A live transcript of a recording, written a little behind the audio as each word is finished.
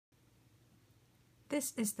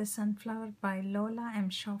This is The Sunflower by Lola M.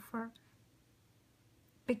 Schaefer.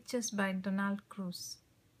 Pictures by Donald Cruz.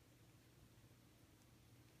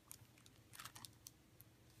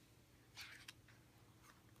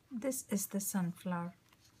 This is the sunflower.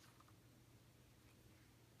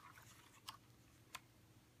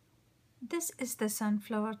 This is the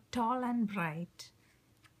sunflower, tall and bright,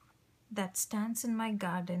 that stands in my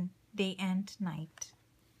garden day and night.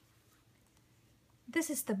 This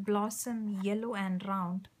is the blossom, yellow and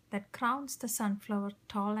round, that crowns the sunflower,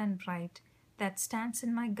 tall and bright, that stands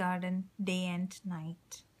in my garden day and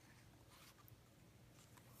night.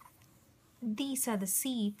 These are the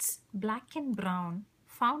seeds, black and brown,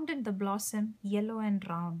 found in the blossom, yellow and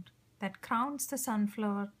round, that crowns the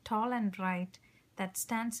sunflower, tall and bright, that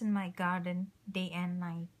stands in my garden day and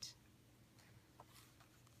night.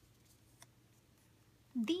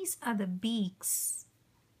 These are the beaks,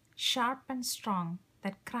 sharp and strong,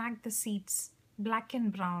 that crack the seeds, black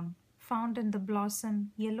and brown, found in the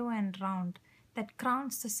blossom, yellow and round, that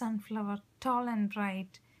crowns the sunflower, tall and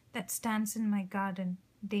bright, that stands in my garden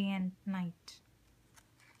day and night.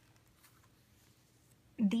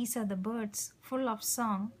 These are the birds, full of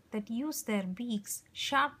song, that use their beaks,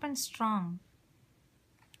 sharp and strong,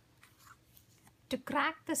 to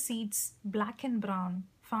crack the seeds, black and brown,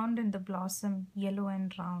 found in the blossom, yellow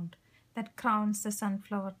and round, that crowns the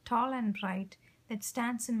sunflower, tall and bright, that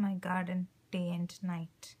stands in my garden day and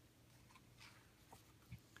night.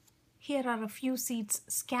 Here are a few seeds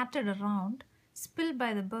scattered around, spilled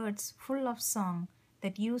by the birds, full of song,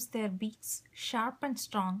 that use their beaks, sharp and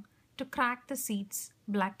strong, to crack the seeds,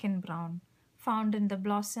 black and brown, found in the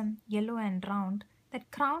blossom, yellow and round,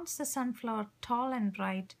 that crowns the sunflower, tall and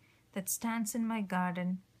bright, that stands in my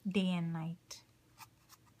garden day and night.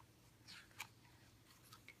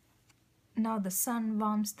 Now the sun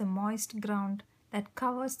warms the moist ground that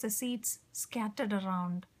covers the seeds scattered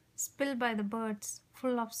around, spilled by the birds,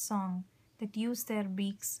 full of song, that use their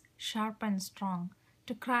beaks, sharp and strong,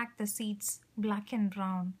 to crack the seeds, black and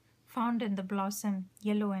brown, found in the blossom,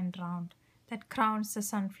 yellow and round, that crowns the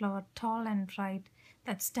sunflower, tall and bright,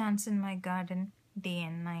 that stands in my garden day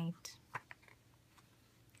and night.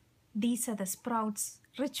 These are the sprouts,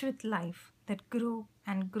 rich with life, that grow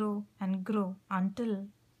and grow and grow until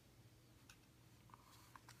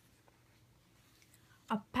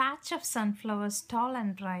a patch of sunflowers, tall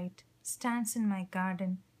and bright, stands in my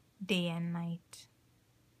garden day and night.